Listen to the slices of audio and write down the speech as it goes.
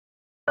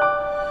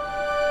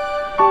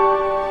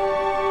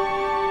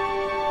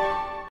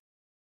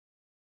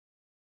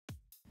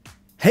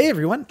Hey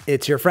everyone,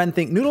 it's your friend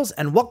Think Noodles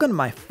and welcome to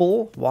my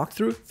full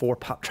walkthrough for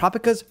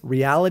Poptropica's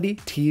Reality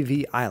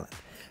TV Island.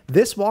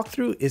 This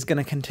walkthrough is going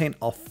to contain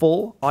a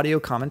full audio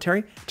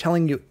commentary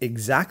telling you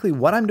exactly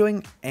what I'm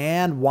doing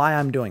and why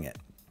I'm doing it.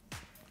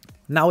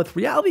 Now with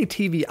Reality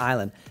TV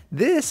Island,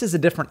 this is a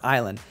different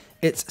island.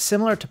 It's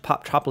similar to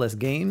Poptropica's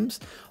Games,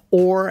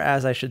 or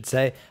as I should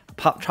say,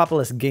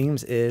 Poptropica's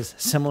Games is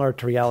similar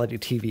to Reality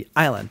TV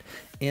Island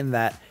in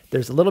that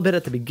there's a little bit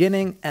at the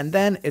beginning, and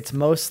then it's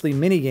mostly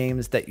mini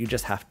games that you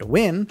just have to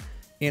win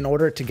in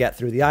order to get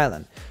through the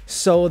island.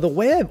 So the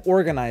way I've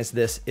organized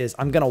this is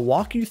I'm gonna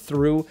walk you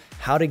through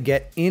how to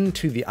get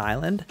into the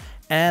island,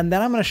 and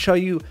then I'm gonna show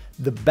you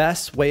the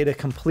best way to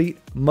complete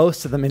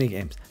most of the mini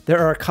games. There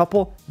are a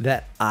couple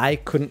that I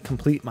couldn't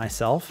complete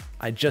myself.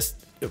 It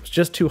was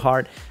just too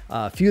hard.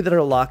 A few that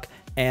are luck,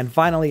 and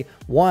finally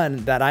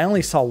one that I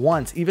only saw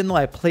once, even though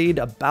I played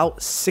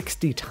about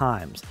 60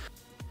 times.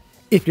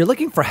 If you're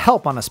looking for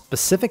help on a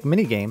specific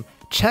minigame,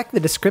 check the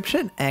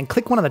description and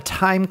click one of the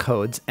time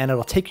codes and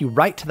it'll take you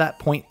right to that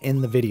point in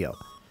the video.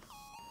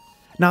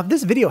 Now, if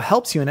this video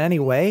helps you in any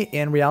way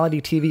in Reality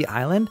TV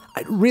Island,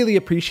 I'd really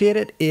appreciate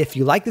it if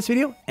you like this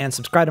video and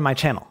subscribe to my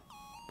channel.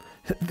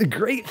 The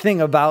great thing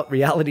about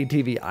Reality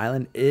TV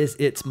Island is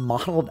it's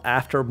modeled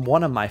after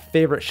one of my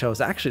favorite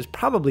shows. Actually, it's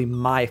probably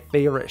my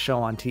favorite show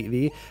on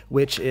TV,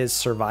 which is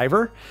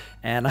Survivor.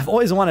 And I've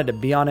always wanted to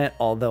be on it,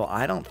 although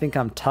I don't think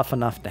I'm tough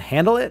enough to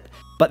handle it.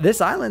 But this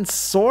island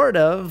sort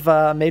of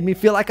made me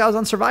feel like I was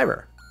on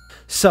Survivor.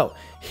 So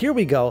here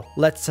we go.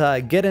 Let's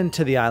get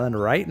into the island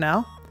right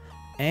now.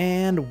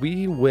 And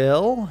we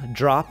will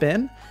drop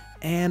in.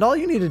 And all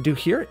you need to do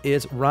here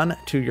is run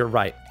to your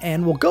right.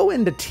 And we'll go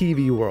into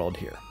TV World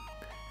here.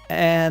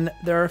 And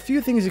there are a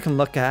few things you can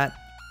look at,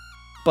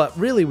 but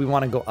really we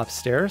want to go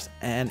upstairs.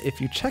 And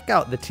if you check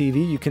out the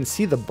TV, you can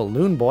see the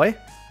Balloon Boy.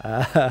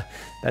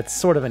 That's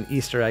sort of an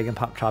Easter egg in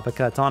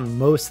Poptropica. It's on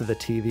most of the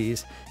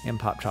TVs in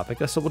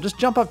Poptropica. So we'll just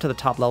jump up to the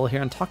top level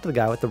here and talk to the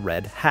guy with the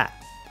red hat.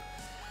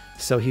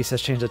 So he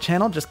says change the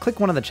channel. Just click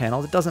one of the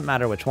channels. It doesn't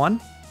matter which one.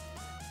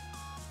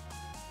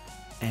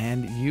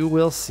 And you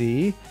will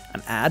see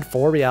an ad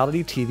for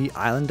Reality TV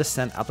Island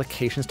Descent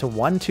applications to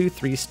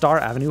 123 Star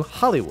Avenue,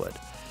 Hollywood.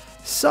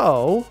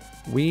 So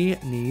we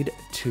need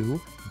to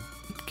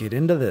get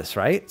into this,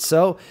 right?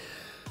 So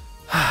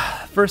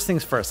first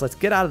things first, let's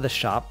get out of the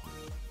shop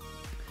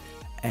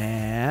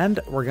and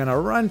we're gonna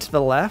run to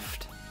the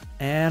left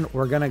and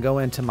we're gonna go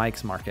into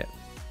Mike's Market.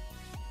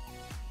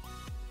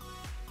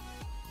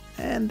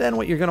 And then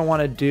what you're gonna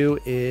wanna do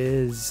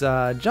is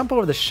jump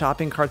over the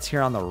shopping carts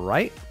here on the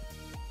right.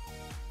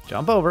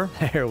 Jump over,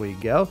 there we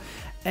go.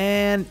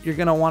 And you're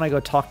gonna wanna go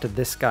talk to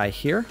this guy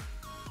here.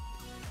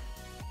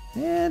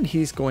 And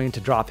he's going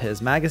to drop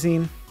his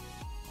magazine.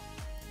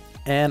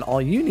 And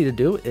all you need to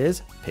do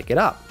is pick it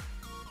up.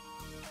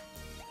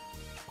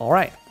 All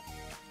right.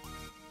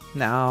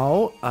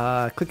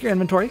 Now, click your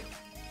inventory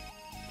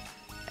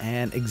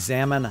and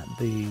examine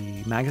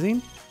the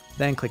magazine.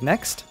 Then click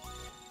next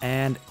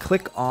and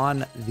click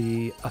on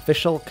the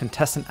official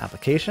contestant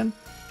application.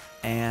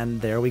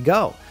 And there we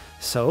go.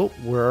 So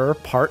we're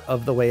part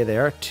of the way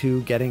there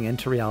to getting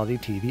into Reality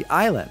TV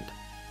Island.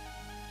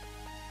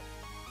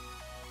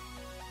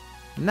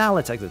 Now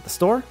let's exit the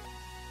store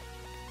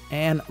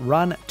and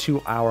run to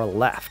our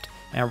left.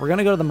 And we're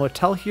gonna go to the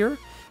motel here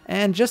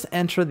and just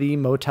enter the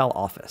motel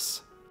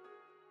office.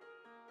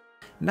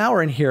 Now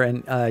we're in here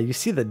and you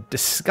see the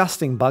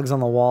disgusting bugs on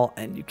the wall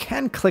and you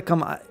can click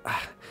them.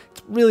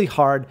 It's really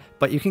hard,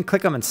 but you can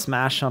click them and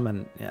smash them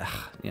and yeah,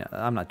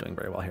 I'm not doing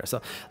very well here.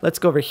 So let's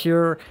go over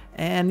here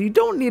and you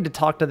don't need to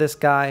talk to this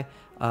guy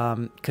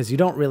because you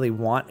don't really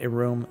want a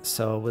room.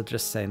 So we'll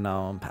just say,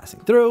 no, I'm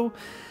passing through.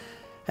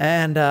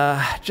 And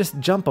just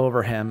jump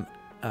over him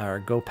or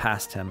go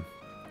past him.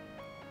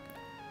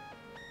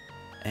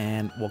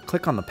 And we'll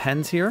click on the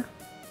pens here.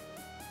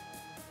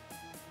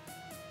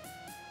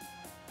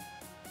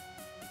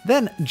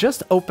 Then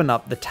just open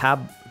up the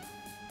tab.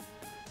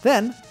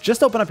 Then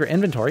just open up your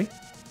inventory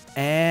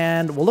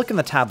and we'll look in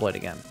the tabloid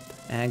again.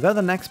 And go to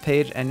the next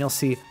page and you'll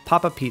see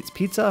Papa Pete's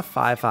Pizza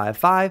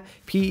 555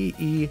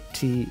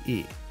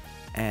 PETE.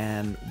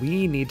 And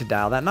we need to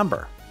dial that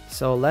number.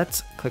 So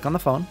let's click on the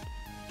phone.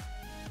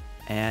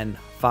 And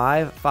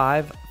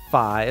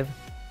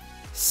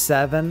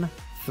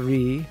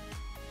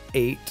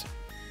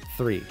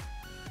 555-7383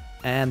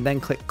 and then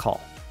click call.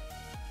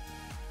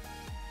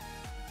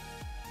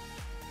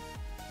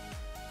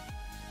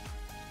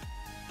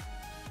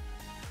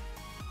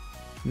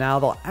 Now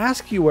they'll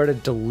ask you where to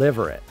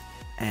deliver it,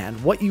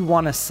 and what you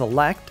want to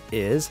select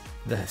is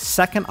the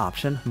second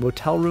option,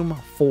 Motel Room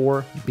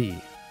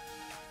 4B.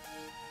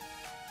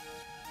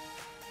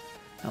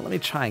 Now let me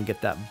try and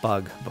get that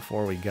bug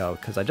before we go,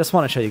 because I just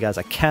want to show you guys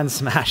I can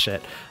smash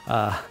it.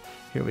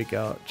 Here we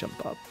go.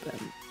 Jump up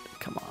and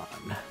come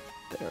on.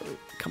 There we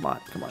come on.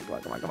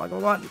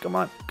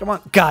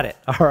 Got it.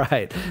 All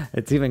right.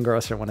 It's even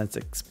grosser when it's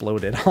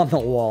exploded on the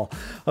wall.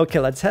 Okay,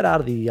 let's head out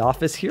of the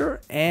office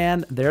here.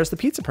 And there's the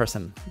pizza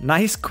person.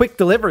 Nice quick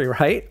delivery,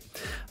 right?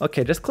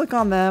 Okay, just click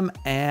on them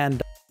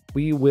and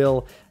we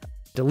will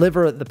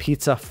deliver the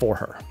pizza for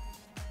her.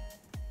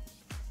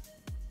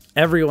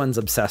 Everyone's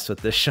obsessed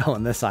with this show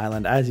and this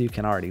island, as you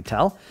can already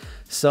tell.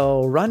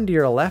 So run to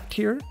your left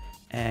here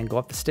and go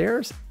up the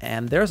stairs,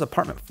 and there's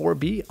apartment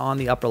 4B on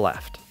the upper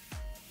left.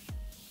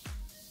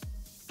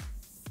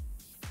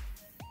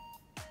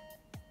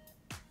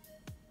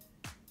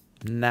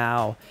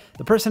 Now,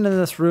 the person in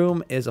this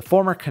room is a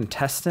former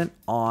contestant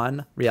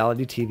on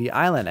Reality TV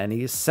Island, and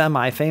he's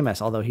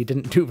semi-famous, although he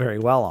didn't do very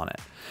well on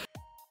it.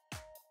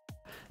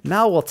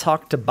 Now we'll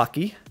talk to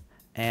Bucky,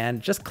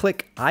 and just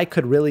click I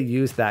could really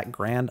use that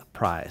grand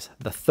prize,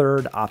 the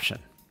third option.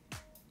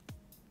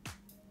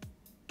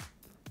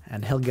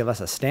 And he'll give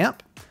us a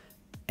stamp,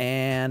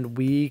 and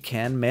we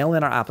can mail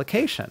in our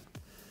application.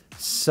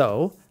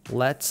 So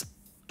let's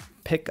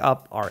pick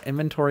up our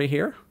inventory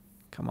here.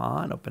 Come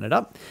on, open it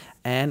up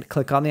and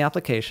click on the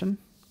application.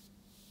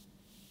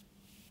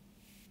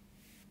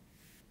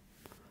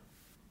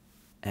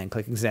 And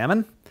click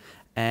examine.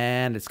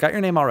 And it's got your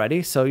name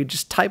already, so you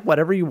just type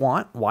whatever you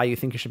want, why you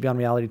think you should be on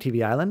Reality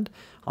TV Island.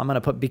 I'm going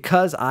to put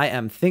because I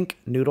am Think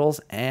Noodles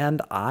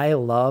and I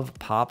love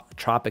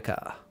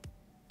Poptropica.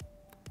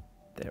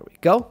 There we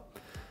go.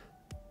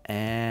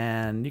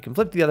 And you can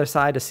flip to the other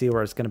side to see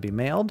where it's going to be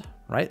mailed.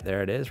 Right,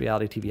 there it is,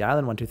 Reality TV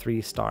Island,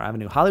 123 Star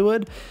Avenue,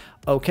 Hollywood.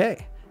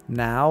 Okay,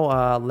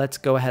 now let's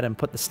go ahead and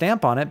put the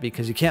stamp on it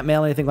because you can't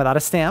mail anything without a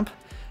stamp.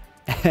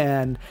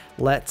 And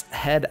let's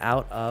head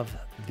out of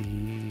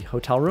the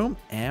hotel room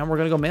and we're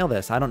gonna go mail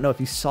this. I don't know if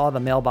you saw the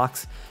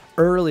mailbox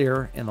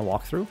earlier in the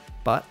walkthrough,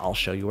 but I'll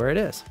show you where it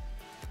is.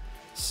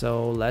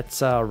 So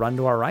let's run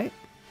to our right.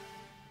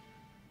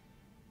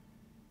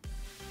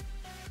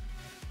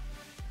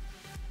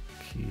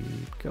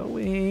 Keep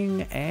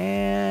going,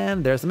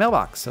 and there's the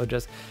mailbox. So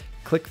just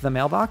click the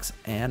mailbox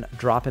and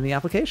drop in the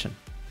application.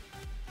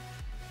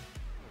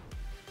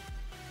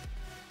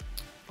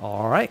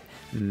 All right,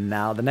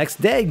 now the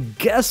next day,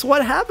 guess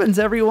what happens,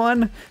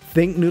 everyone?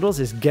 Think Noodles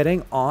is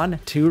getting on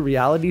to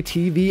Reality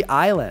TV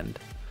Island.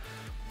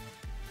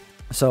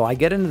 So I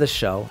get into the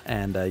show,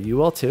 and you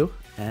will too.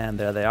 And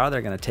there they are.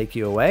 They're going to take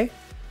you away.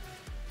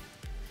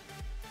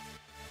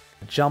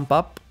 Jump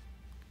up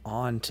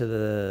onto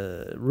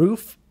the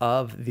roof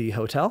of the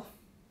hotel.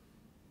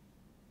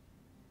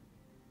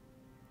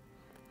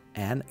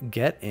 And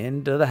get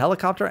into the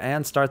helicopter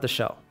and start the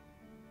show.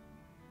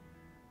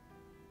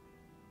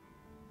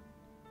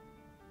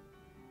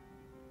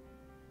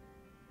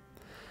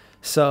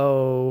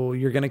 So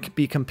you're going to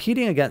be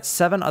competing against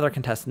 7 other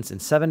contestants in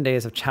 7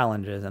 days of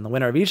challenges, and the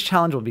winner of each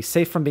challenge will be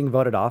safe from being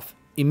voted off,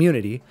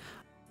 immunity.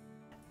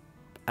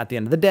 At the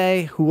end of the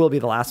day, who will be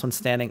the last one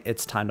standing?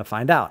 It's time to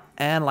find out.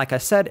 And like I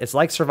said, it's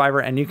like Survivor,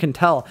 and you can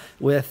tell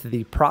with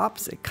the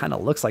props, it kind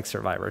of looks like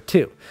Survivor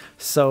too.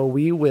 So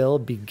we will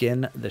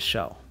begin the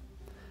show.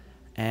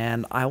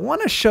 And I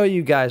want to show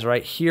you guys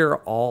right here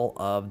all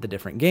of the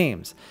different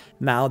games.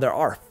 Now, there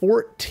are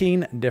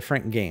 14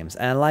 different games.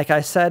 And like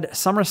I said,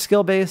 some are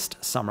skill-based,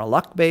 some are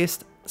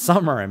luck-based,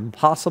 some are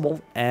impossible,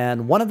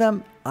 and one of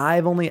them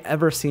I've only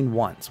ever seen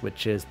once,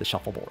 which is the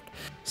Shuffleboard.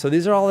 So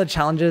these are all the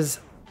challenges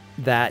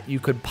that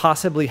you could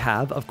possibly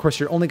have. Of course,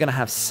 you're only going to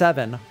have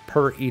 7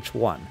 per each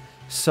one.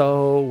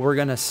 So we're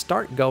going to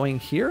start going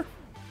here.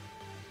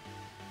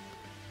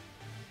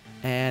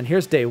 And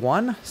here's day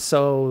 1.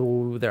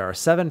 So there are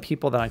 7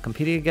 people that I'm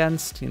competing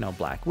against, you know,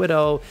 Black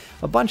Widow,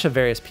 a bunch of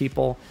various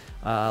people.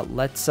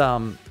 Let's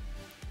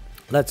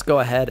go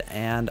ahead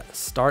and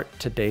start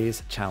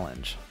today's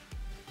challenge.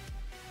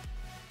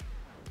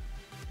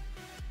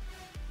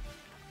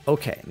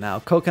 Okay, now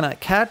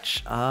coconut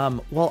catch.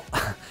 Well,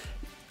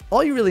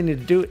 all you really need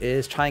to do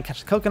is try and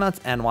catch the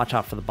coconuts and watch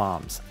out for the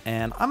bombs.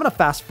 And I'm gonna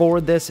fast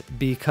forward this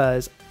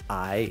because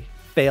I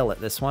fail at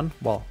this one.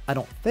 Well, I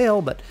don't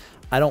fail, but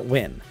I don't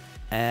win.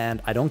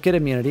 And I don't get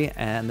immunity,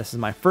 and this is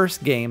my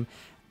first game,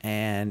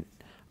 and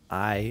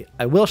I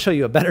will show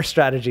you a better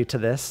strategy to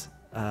this,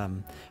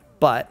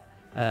 but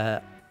I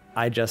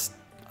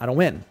don't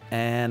win,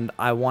 and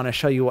I want to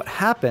show you what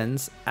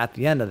happens at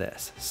the end of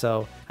this.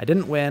 So I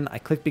didn't win, I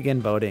click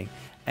begin voting,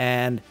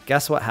 and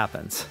guess what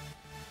happens?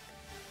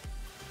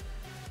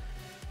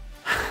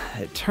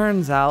 It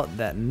turns out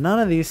that none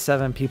of these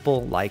 7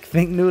 people like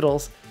Think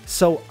Noodles,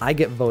 so I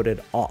get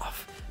voted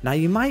off. Now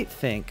you might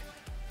think,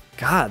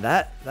 God,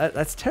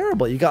 that's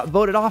terrible. You got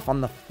voted off on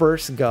the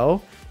first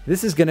go.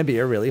 This is going to be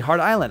a really hard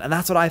island. And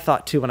that's what I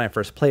thought too when I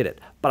first played it.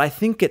 But I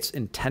think it's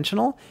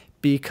intentional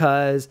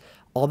because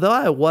although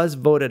I was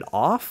voted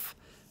off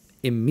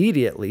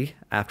immediately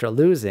after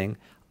losing,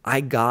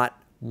 I got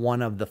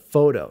one of the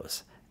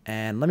photos.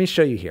 And let me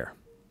show you here.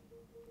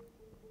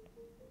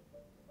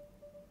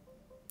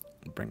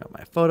 Bring up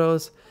my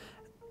photos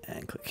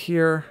and click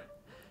here.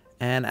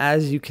 And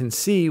as you can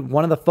see,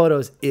 one of the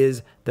photos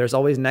is there's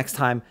always next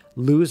time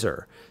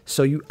loser.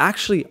 So you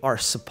actually are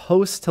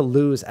supposed to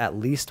lose at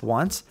least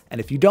once. And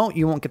if you don't,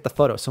 you won't get the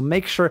photo. So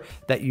make sure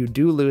that you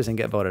do lose and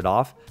get voted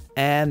off.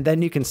 And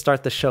then you can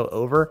start the show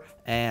over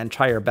and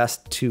try your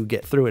best to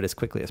get through it as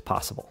quickly as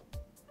possible.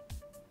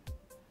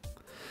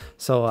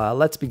 So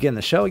let's begin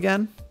the show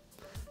again.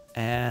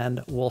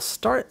 And we'll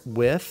start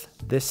with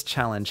this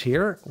challenge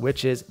here,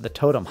 which is the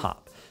Totem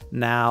Hop.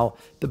 Now,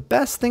 the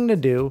best thing to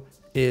do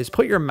is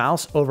put your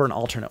mouse over an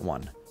alternate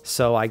one.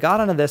 So I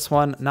got onto this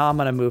one, now I'm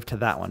gonna move to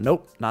that one.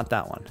 Nope, not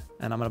that one.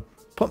 And I'm gonna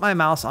put my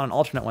mouse on an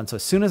alternate one, so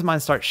as soon as mine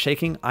starts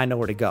shaking, I know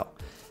where to go.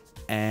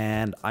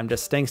 And I'm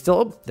just staying still.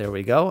 Oh, there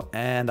we go.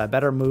 And I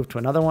better move to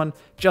another one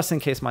just in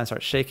case mine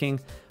starts shaking.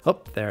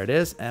 Oh, there it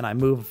is. And I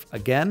move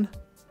again.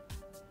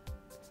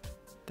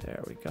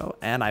 There we go.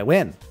 And I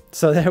win.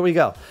 So there we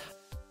go.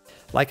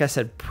 Like I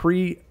said,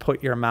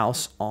 put your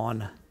mouse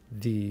on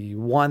the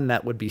one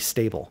that would be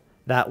stable.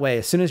 That way,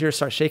 as soon as yours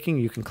starts shaking,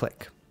 you can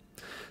click.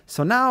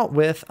 So now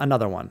with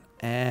another one,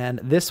 and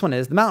this one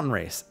is the mountain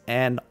race.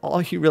 And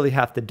all you really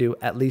have to do,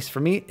 at least for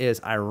me, is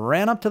I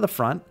ran up to the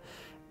front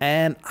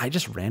and I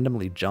just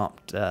randomly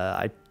jumped.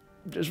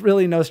 There's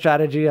really no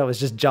strategy. I was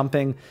just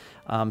jumping.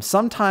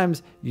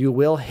 Sometimes you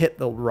will hit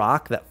the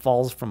rock that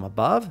falls from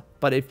above,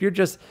 but if you're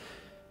just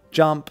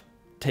jump,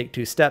 take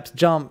 2 steps,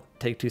 jump,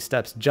 take 2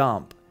 steps,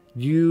 jump,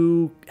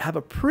 you have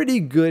a pretty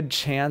good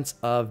chance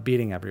of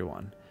beating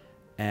everyone.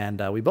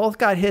 And we both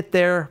got hit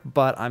there,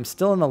 but I'm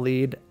still in the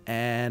lead.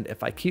 And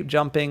if I keep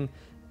jumping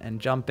and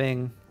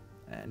jumping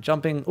and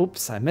jumping,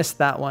 oops, I missed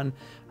that one.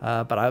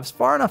 But I was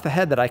far enough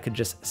ahead that I could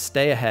just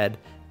stay ahead.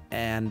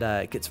 And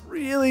it gets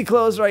really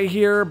close right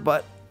here.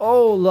 But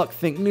oh, look,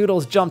 Think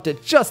Noodles jumped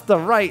at just the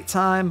right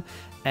time.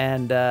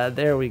 And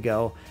there we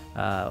go.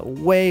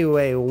 Way,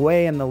 way,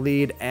 way in the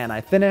lead. And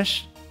I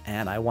finished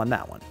and I won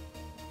that one.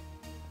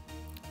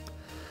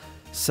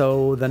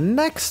 So the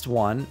next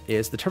one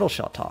is the turtle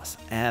shell toss.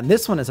 And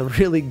this one is a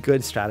really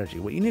good strategy.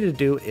 What you need to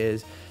do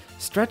is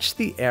stretch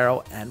the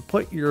arrow and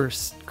put your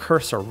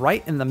cursor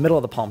right in the middle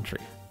of the palm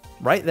tree.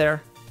 Right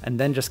there, and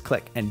then just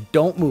click and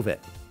don't move it.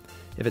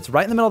 If it's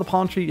right in the middle of the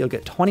palm tree, you'll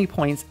get 20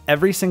 points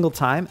every single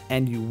time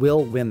and you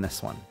will win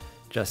this one.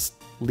 Just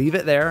leave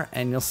it there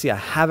and you'll see I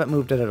haven't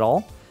moved it at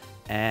all.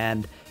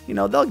 And you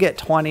know, they'll get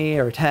 20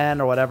 or 10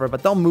 or whatever,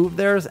 but they'll move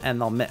theirs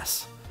and they'll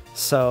miss.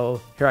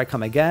 So here I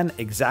come again,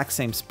 exact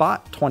same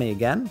spot, 20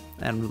 again.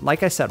 And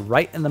like I said,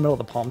 right in the middle of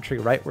the palm tree,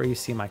 right where you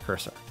see my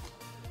cursor.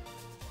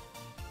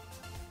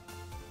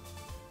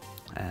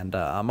 And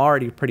I'm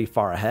already pretty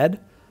far ahead.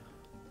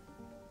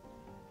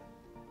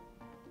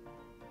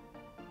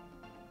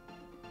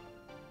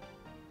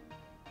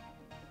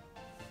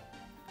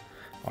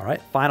 All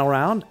right, final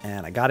round,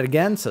 and I got it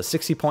again. So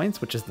 60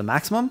 points, which is the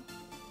maximum.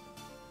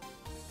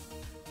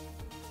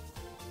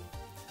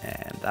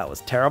 And that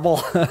was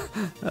terrible.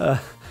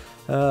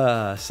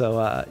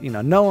 You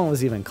know, no one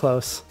was even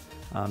close.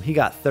 He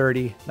got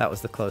 30. That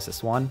was the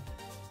closest one.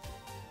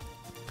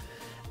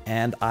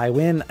 And I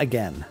win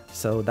again.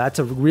 So that's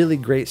a really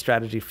great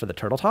strategy for the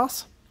turtle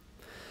toss.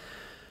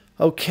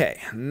 Okay,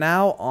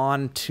 now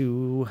on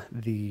to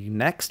the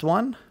next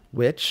one,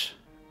 which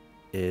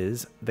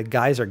is the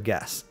Geyser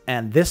Guess.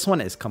 And this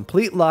one is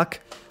complete luck.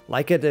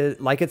 Like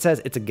it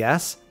says, it's a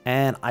guess.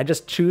 And I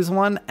just choose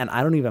one and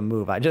I don't even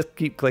move. I just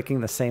keep clicking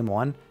the same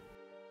one.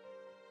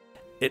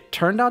 It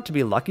turned out to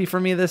be lucky for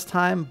me this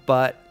time,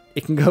 but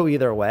it can go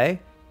either way.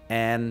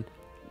 And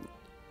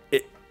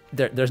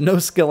there's no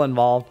skill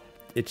involved.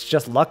 It's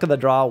just luck of the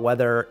draw,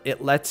 whether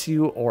it lets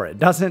you or it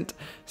doesn't.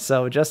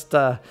 So just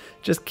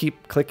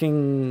keep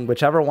clicking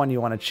whichever one you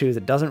want to choose.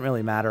 It doesn't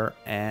really matter.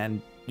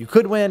 And you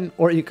could win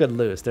or you could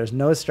lose. There's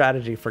no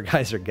strategy for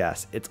Geyser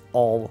Guess. It's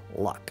all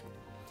luck.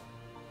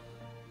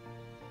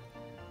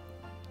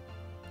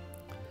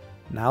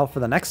 Now for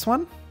the next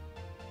one.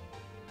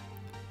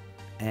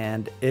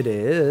 And it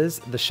is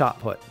the shot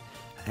put.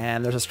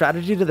 And there's a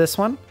strategy to this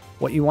one.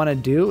 What you want to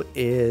do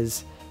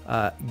is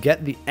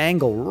get the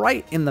angle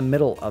right in the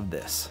middle of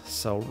this.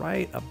 So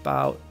right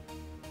about,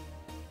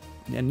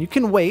 and you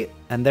can wait,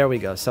 and there we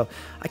go. So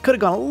I could have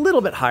gone a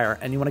little bit higher,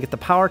 and you want to get the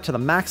power to the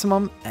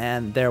maximum,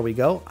 and there we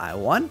go, I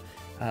won.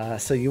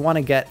 So you want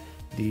to get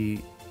the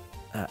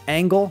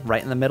angle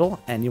right in the middle,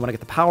 and you want to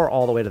get the power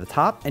all the way to the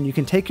top, and you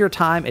can take your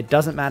time. It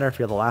doesn't matter if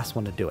you're the last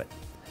one to do it.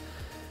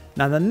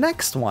 Now the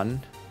next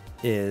one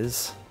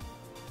is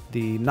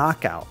the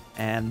knockout.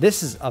 And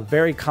this is a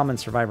very common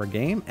Survivor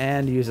game,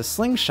 and you use a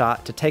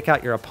slingshot to take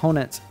out your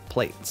opponent's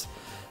plates.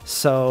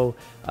 So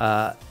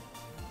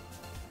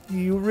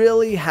you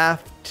really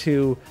have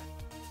to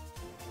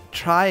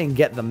try and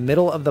get the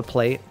middle of the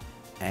plate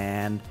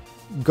and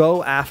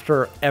go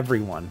after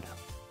everyone.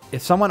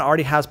 If someone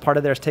already has part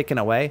of theirs taken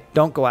away,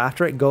 don't go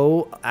after it.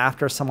 Go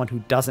after someone who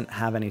doesn't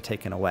have any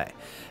taken away,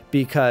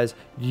 because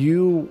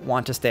you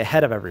want to stay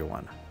ahead of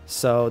everyone.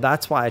 So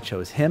that's why I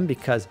chose him,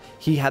 because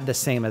he had the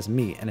same as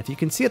me. And if you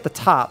can see at the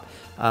top,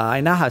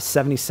 I now have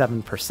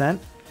 77%,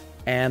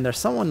 and there's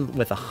someone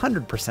with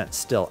 100%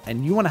 still,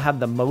 and you want to have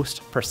the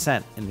most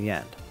percent in the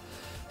end.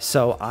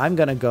 So I'm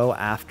going to go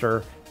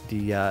after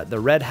the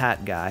red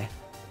hat guy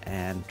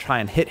and try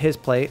and hit his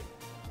plate,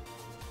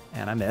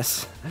 and I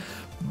miss.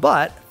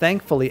 But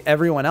thankfully,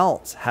 everyone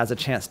else has a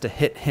chance to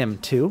hit him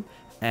too.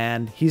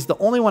 And he's the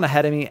only one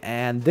ahead of me,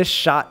 and this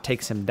shot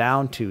takes him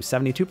down to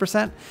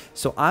 72%.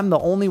 So I'm the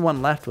only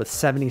one left with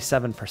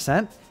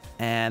 77%,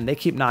 and they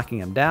keep knocking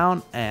him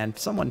down, and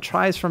someone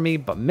tries for me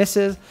but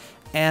misses,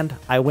 and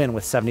I win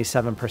with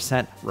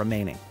 77%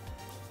 remaining.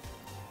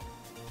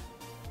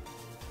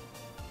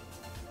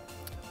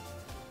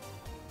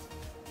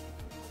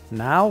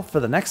 Now for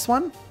the next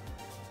one.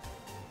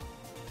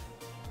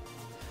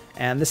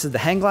 And this is the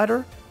hang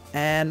glider.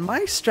 And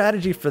my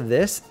strategy for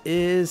this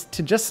is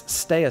to just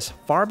stay as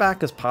far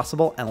back as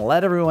possible and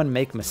let everyone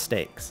make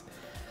mistakes.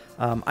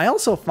 I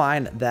also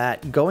find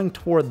that going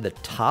toward the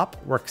top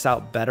works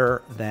out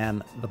better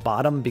than the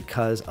bottom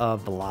because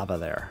of the lava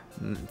there.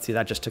 See,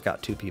 that just took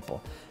out 2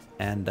 people.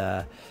 And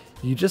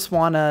you just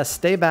want to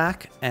stay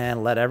back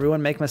and let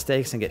everyone make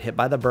mistakes and get hit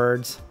by the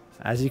birds.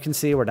 As you can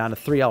see, we're down to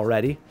 3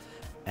 already.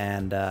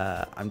 And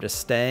I'm just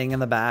staying in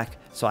the back,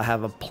 so I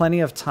have plenty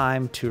of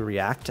time to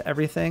react to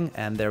everything.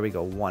 And there we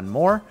go, 1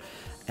 more.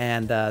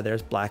 And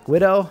there's Black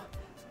Widow,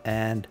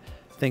 and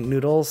Think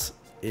Noodles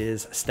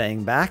is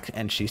staying back,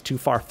 and she's too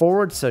far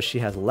forward, so she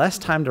has less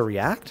time to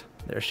react.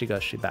 There she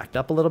goes, she backed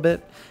up a little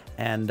bit,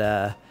 and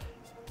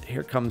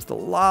here comes the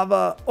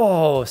lava.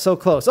 Oh, so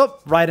close. Oh,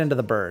 right into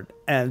the bird.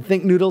 And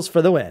Think Noodles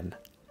for the win.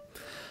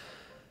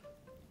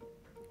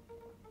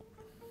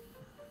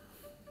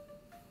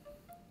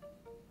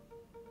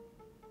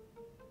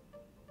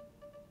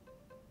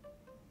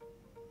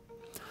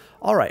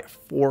 All right,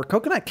 for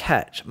coconut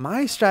catch,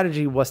 my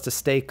strategy was to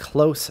stay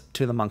close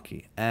to the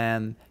monkey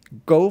and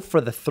go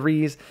for the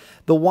 3s.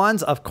 The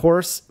 1s, of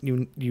course,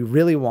 you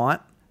really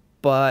want,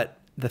 but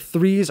the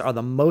 3s are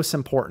the most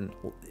important.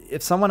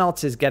 If someone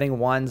else is getting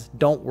 1s,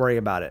 don't worry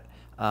about it.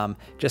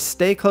 Just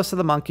stay close to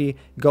the monkey,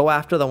 go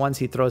after the ones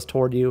he throws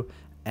toward you,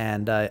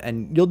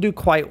 and you'll do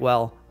quite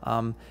well.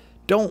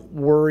 Don't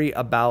worry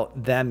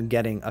about them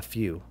getting a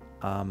few,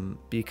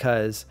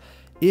 because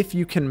if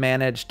you can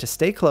manage to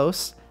stay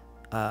close,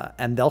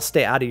 and they'll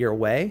stay out of your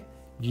way,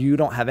 you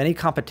don't have any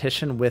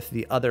competition with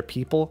the other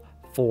people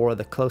for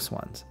the close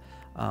ones.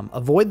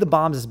 Avoid the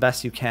bombs as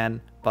best you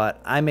can,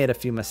 but I made a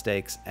few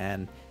mistakes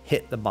and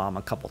hit the bomb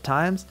a couple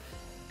times,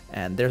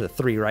 and there's a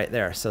 3 right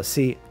there. So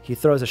see, he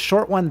throws a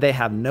short one, they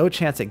have no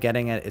chance at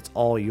getting it, it's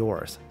all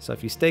yours. So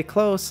if you stay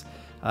close,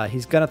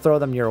 he's gonna throw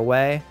them your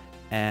way,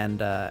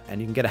 and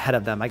you can get ahead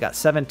of them. I got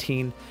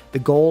 17. The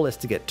goal is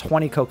to get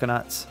 20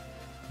 coconuts,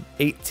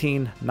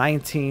 18,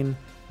 19,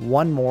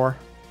 1 more.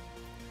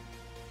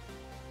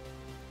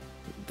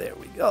 There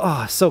we go.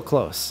 Oh, so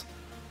close.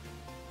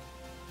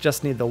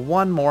 Just need the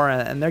 1 more,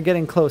 and they're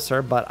getting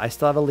closer, but I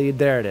still have a lead.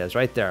 There it is,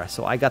 right there.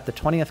 So I got the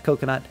 20th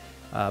coconut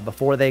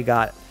before they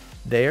got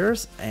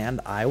theirs,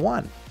 and I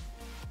won.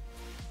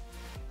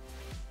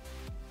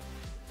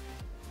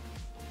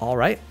 All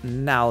right,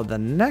 now the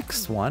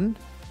next one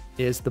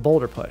is the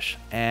Boulder Push.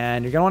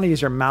 And you're gonna wanna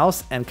use your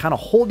mouse and kind of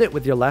hold it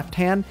with your left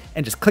hand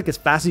and just click as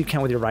fast as you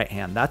can with your right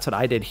hand. That's what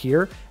I did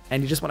here.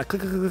 And you just wanna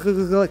click, click, click,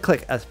 click, click,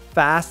 click as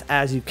fast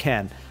as you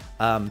can.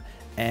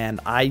 And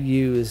I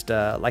used,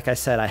 like I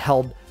said, I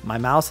held my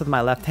mouse with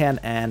my left hand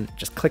and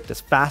just clicked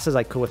as fast as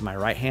I could with my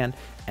right hand,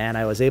 and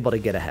I was able to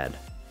get ahead.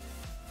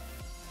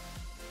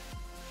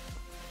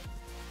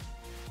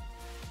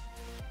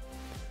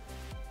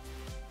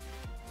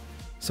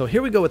 So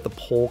here we go with the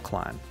pole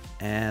climb,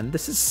 and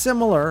this is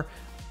similar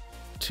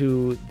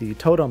to the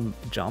totem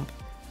jump,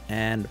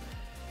 and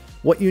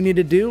what you need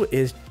to do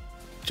is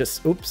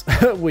just, oops,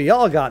 we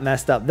all got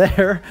messed up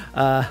there.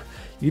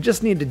 You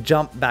just need to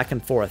jump back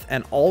and forth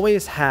and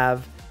always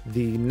have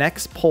the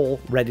next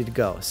pole ready to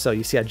go. So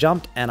you see I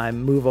jumped and I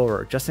move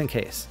over just in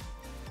case.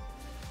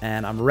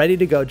 And I'm ready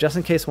to go just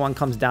in case one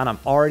comes down. I'm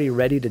already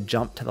ready to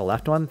jump to the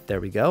left one.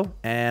 There we go.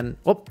 And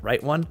whoop,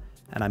 right one.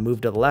 And I move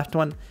to the left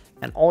one.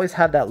 And always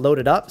have that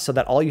loaded up so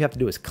that all you have to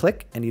do is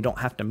click and you don't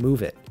have to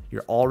move it.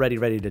 You're already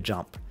ready to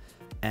jump.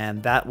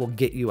 And that will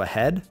get you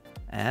ahead.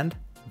 And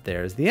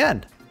there's the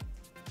end.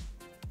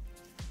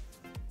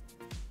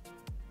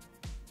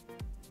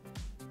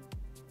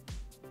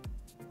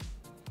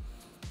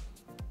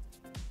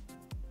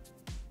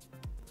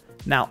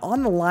 Now,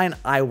 on the line,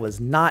 I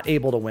was not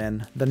able to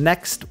win. The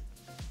next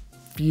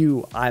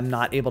few, I'm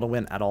not able to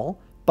win at all.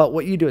 But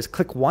what you do is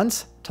click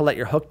once to let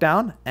your hook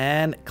down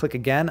and click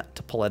again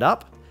to pull it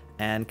up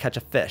and catch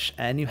a fish.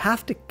 And you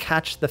have to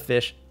catch the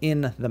fish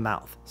in the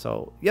mouth.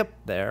 So, yep,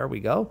 there we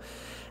go.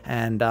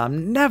 And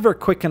I'm never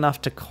quick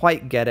enough to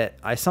quite get it.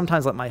 I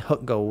sometimes let my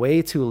hook go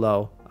way too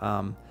low.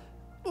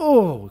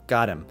 Oh,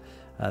 got him.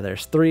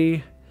 There's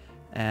 3.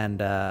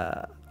 And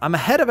I'm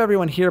ahead of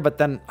everyone here, but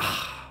then...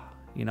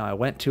 you know, I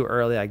went too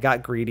early. I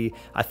got greedy.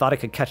 I thought I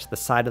could catch the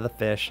side of the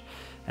fish.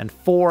 And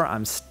 4,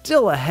 I'm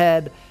still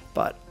ahead,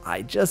 but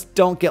I just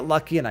don't get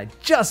lucky and I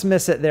just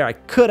miss it there. I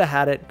could have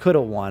had it, could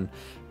have won,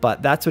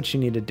 but that's what you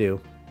need to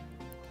do.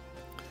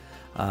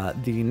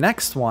 The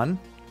next one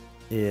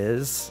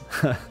is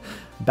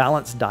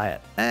balanced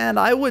diet. And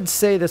I would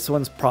say this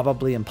one's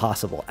probably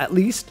impossible. At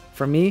least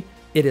for me,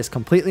 it is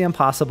completely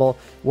impossible.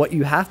 What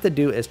you have to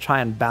do is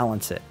try and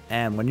balance it.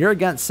 And when you're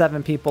against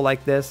 7 people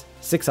like this,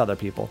 6 other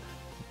people,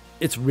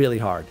 it's really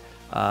hard.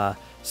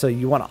 So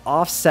you want to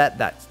offset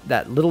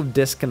that little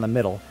disc in the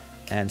middle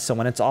And so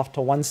when it's off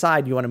to one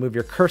side, you want to move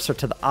your cursor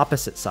to the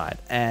opposite side.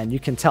 And you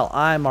can tell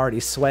I'm already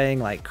swaying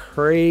like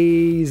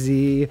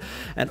crazy.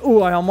 And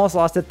ooh, I almost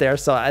lost it there.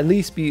 So I at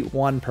least beat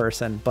one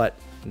person, but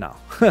no,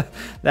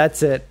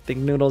 that's it. Think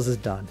Noodles is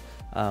done.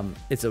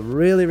 It's a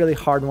really, really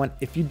hard one.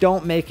 If you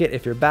don't make it,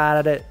 if you're bad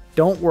at it,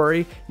 don't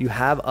worry. You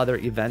have other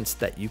events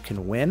that you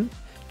can win.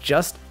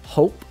 Just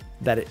hope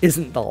that it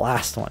isn't the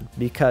last one,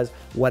 because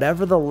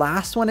whatever the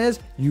last one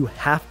is, you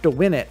have to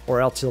win it or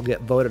else you'll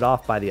get voted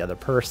off by the other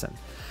person.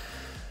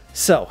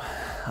 So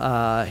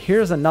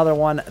here's another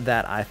one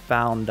that I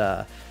found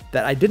that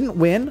I didn't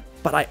win,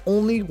 but I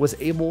only was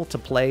able to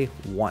play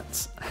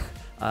once.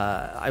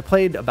 I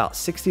played about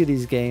 60 of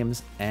these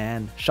games,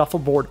 and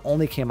Shuffleboard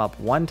only came up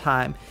one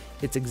time.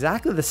 It's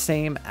exactly the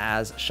same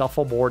as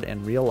Shuffleboard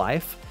in real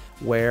life,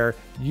 where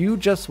you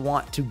just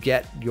want to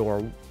get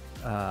your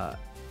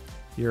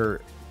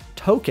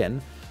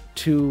token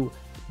to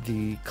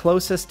the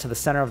closest to the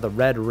center of the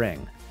red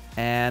ring.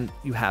 And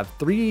you have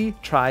 3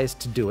 tries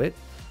to do it,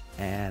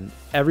 and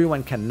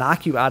everyone can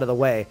knock you out of the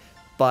way.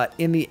 But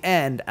in the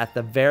end, at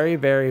the very,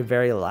 very,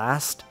 very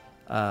last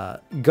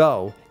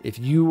go, if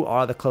you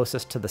are the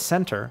closest to the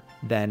center,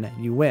 then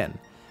you win.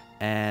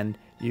 And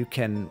you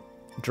can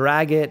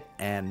drag it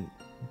and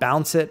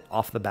bounce it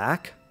off the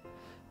back,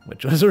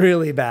 which was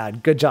really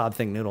bad. Good job,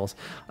 Think Noodles.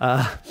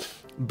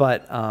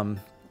 But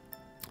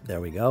there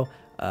we go.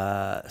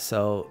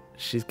 So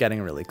she's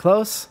getting really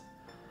close,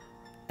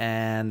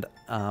 and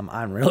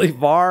I'm really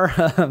far.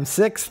 I'm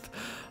 6th.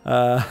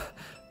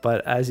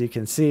 But as you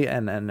can see,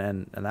 and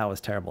that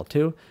was terrible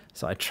too.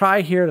 So I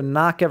try here to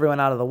knock everyone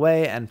out of the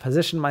way and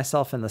position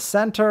myself in the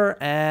center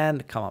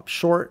and come up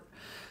short.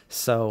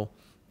 So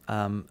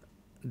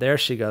there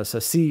she goes. So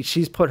see,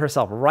 she's put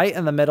herself right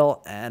in the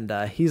middle, and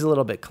he's a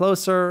little bit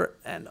closer,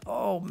 and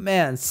oh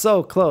man,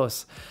 so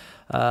close.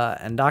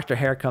 And Dr.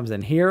 Hair comes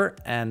in here,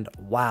 and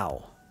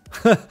wow.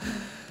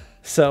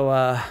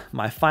 So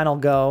my final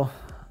go,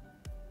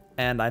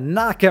 and I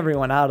knock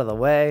everyone out of the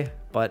way,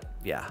 but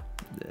yeah,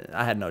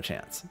 I had no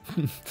chance.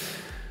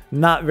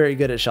 Not very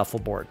good at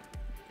Shuffleboard.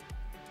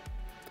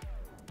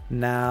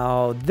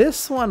 Now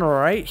this one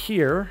right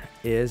here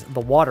is the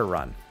water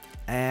run,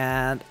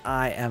 and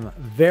I am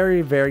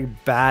very, very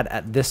bad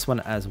at this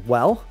one as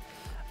well.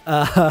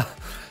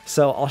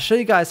 So I'll show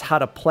you guys how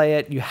to play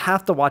it. You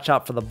have to watch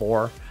out for the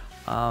boar,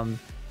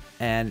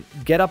 and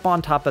get up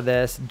on top of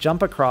this,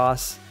 jump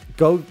across,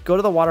 go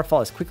to the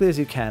waterfall as quickly as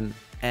you can.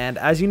 And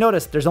as you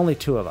notice, there's only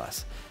 2 of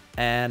us.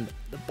 And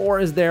the boar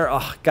is there.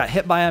 Oh, got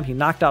hit by him. He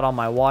knocked out all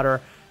my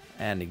water,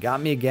 and he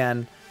got me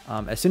again.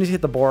 As soon as you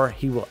hit the boar,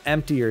 he will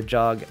empty your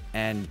jug,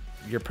 and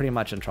you're pretty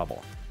much in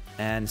trouble.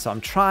 And so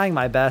I'm trying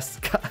my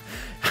best.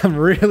 I'm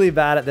really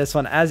bad at this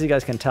one, as you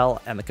guys can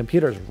tell, and the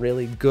computer is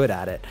really good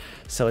at it.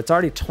 So it's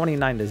already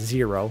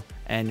 29-0,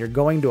 and you're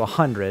going to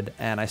 100.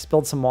 And I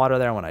spilled some water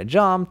there when I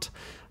jumped.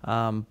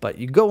 But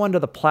you go under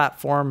the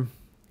platform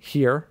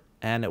here,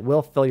 and it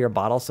will fill your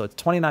bottle. So it's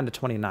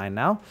 29-29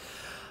 now.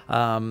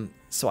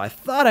 So I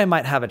thought I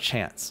might have a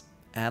chance.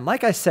 And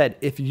like I said,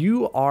 if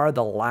you are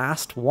the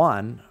last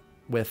one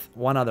with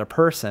one other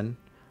person,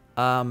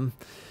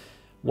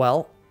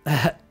 well,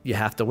 you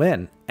have to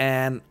win.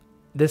 And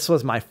this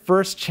was my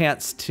first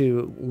chance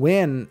to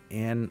win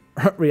in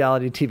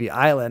Reality TV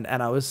Island.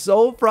 And I was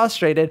so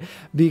frustrated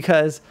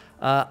because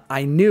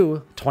I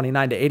knew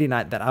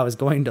 29-89 that I was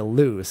going to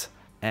lose.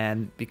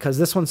 And because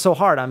this one's so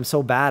hard, I'm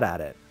so bad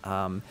at it.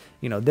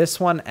 You know, this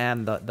one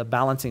and the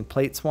balancing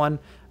plates one,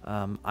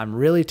 I'm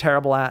really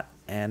terrible at.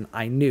 And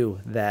I knew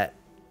that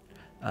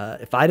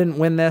if I didn't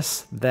win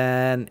this,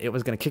 then it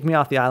was going to kick me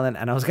off the island,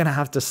 and I was going to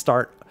have to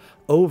start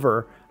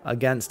over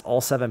against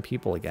all 7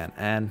 people again.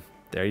 And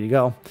there you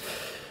go.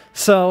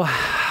 So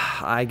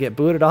I get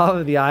booted off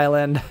of the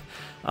island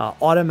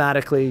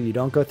automatically. You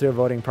don't go through a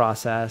voting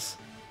process.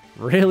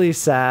 Really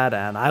sad,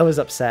 and I was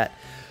upset.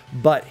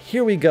 But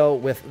here we go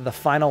with the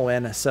final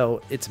win.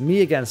 So it's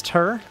me against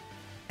her,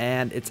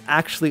 and it's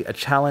actually a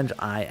challenge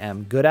I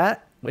am good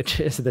at, which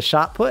is the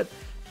shot put.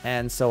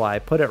 And so I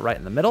put it right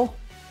in the middle.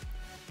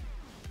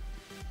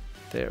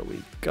 There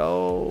we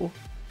go.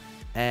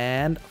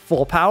 And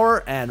full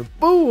power, and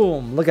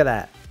boom, look at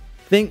that.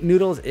 Think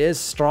Noodles is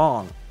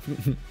strong.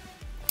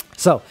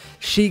 So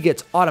she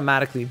gets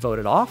automatically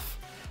voted off,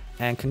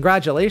 and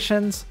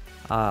congratulations.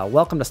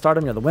 Welcome to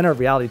Stardom. You're the winner of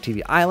Reality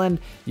TV Island.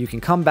 You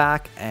can come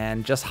back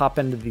and just hop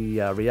into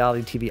the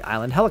Reality TV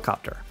Island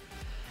helicopter.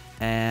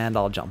 And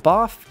I'll jump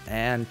off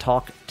and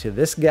talk to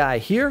this guy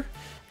here,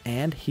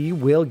 and he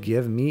will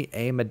give me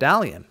a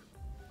medallion.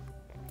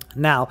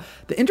 Now,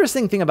 the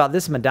interesting thing about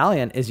this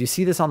medallion is you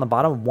see this on the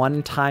bottom,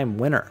 1-time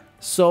winner.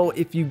 So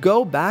if you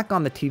go back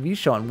on the TV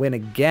show and win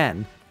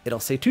again, it'll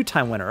say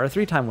 2-time winner or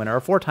 3-time winner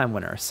or 4-time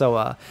winner.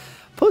 So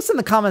post in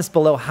the comments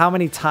below how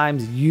many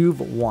times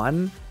you've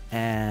won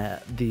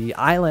the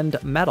Island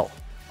medal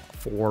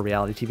for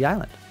Reality TV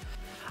Island.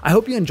 I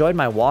hope you enjoyed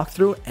my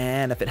walkthrough,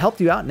 and if it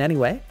helped you out in any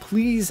way,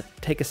 please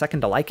take a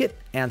second to like it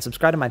and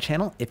subscribe to my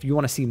channel if you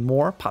want to see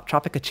more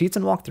Poptropica cheats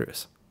and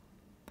walkthroughs.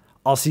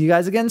 I'll see you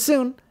guys again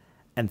soon,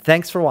 and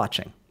thanks for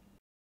watching.